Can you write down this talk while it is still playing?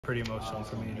Pretty emotional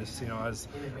for me, just as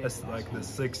like the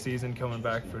sixth season coming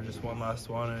back for just one last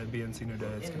one, and it being senior day,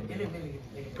 it's gonna be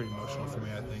pretty emotional for me,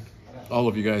 I think. All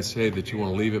of you guys say that you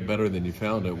want to leave it better than you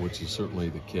found it, which is certainly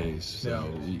the case. So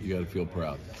you got to feel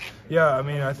proud. Yeah, I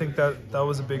mean, I think that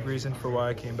was a big reason for why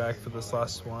I came back for this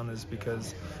last one, is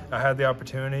because I had the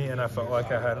opportunity and I felt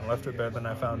like I hadn't left it better than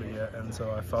I found it yet, and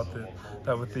so I felt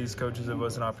that with these coaches it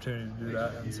was an opportunity to do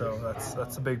that, and so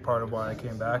that's a big part of why I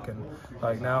came back. And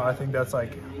like now, I think that's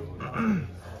like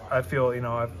I feel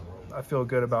I feel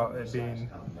good about it being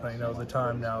the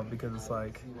time now, because it's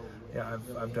like, yeah,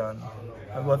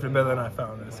 I've left it better than I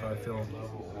found it, so I feel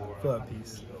at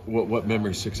peace. What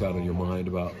memory sticks out in your mind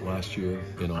about last year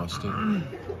in Austin?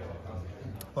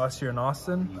 Last year in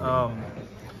Austin,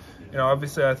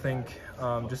 obviously I think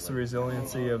just the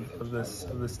resiliency of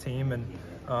this team, and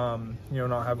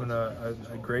not having a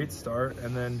great start,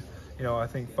 and then I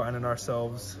think finding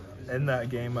ourselves in that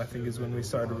game, I think, is when we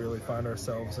started to really find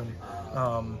ourselves, and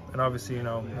obviously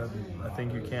I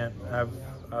think you can't have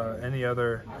any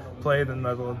other play than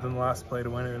the last play to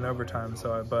win it in overtime.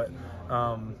 So, but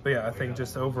yeah, I think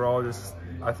just overall,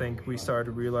 I think we started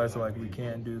to realize that, like, we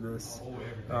can do this.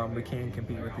 We can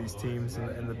compete with these teams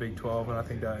in the Big 12, and I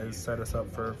think that has set us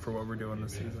up for what we're doing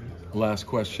this season. Last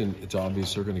question. It's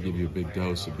obvious they're going to give you a big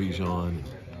dose of Bijan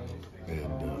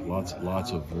and lots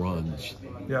of runs.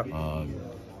 Yeah.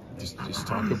 Just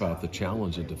talk about the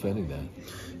challenge of defending that.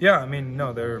 Yeah, I mean,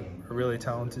 no, they're a really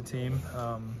talented team,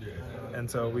 and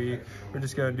so we're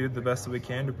just going to do the best that we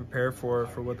can to prepare for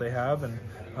what they have, and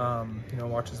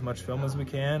watch as much film as we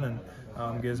can,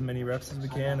 and get as many reps as we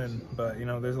can. But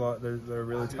they're a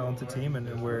really talented team,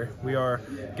 and we are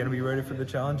going to be ready for the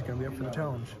challenge. Going to be up for the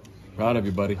challenge. Proud of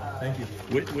you, buddy. Thank you.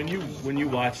 When you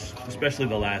watch, especially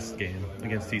the last game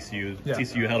against TCU,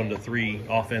 TCU held them to 3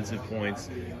 offensive points.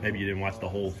 Maybe you didn't watch the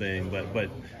whole thing, but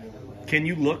can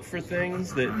you look for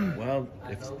things that, well,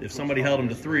 if somebody held them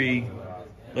to 3,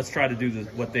 let's try to do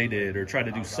what they did, or try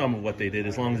to do some of what they did,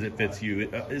 as long as it fits you?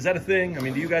 Is that a thing? I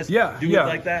mean, do you guys do it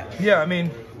like that? Yeah, I mean,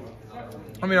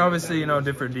 obviously,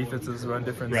 different defenses run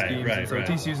different schemes, and so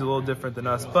TCU's a little different than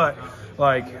us. But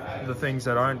like the things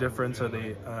that aren't different are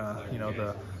the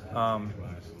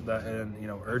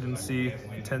urgency,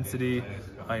 intensity,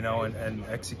 and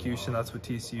execution. That's what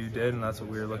TCU did, and that's what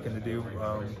we were looking to do,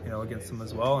 against them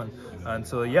as well. And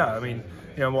so, yeah, I mean,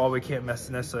 while we can't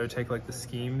necessarily take like the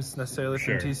schemes necessarily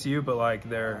from TCU, but like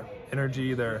their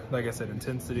energy, their, like I said,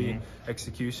 intensity,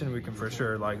 execution, we can for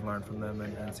sure like learn from them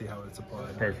and see how it's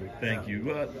applied. Perfect. Thank you.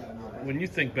 When you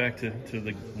think back to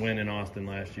the win in Austin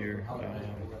last year,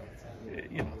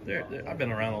 I've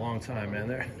been around a long time, man.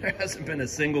 There hasn't been a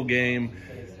single game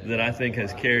that I think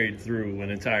has carried through an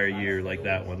entire year like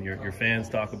that one. Your fans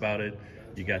talk about it.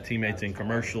 You got teammates in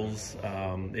commercials.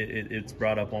 It's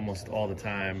brought up almost all the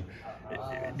time.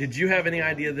 Did you have any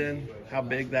idea then how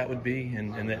big that would be,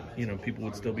 and that people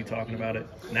would still be talking about it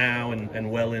now and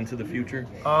well into the future?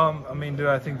 I mean, do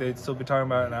I think they'd still be talking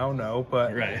about it now? No,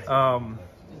 but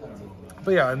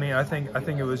but yeah, I mean, I think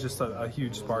it was just a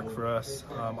huge spark for us.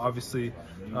 Obviously,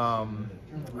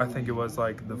 I think it was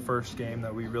like the first game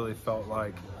that we really felt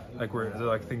like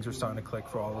things were starting to click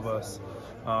for all of us,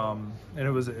 and it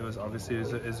was obviously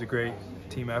it was a great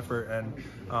team effort,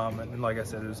 and like I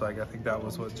said, it was like, I think that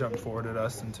was what jump forwarded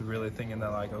us into really thinking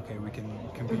that, like, okay, we can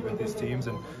compete with these teams,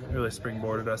 and really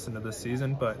springboarded us into this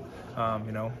season. But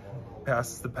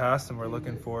past is the past, and we're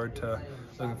looking forward to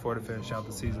finishing out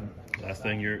the season. Last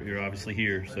thing, you're obviously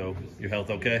here, so your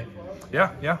health okay?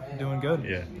 Yeah, doing good.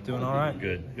 Yeah, doing all right.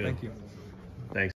 Good. Thank you. Thanks.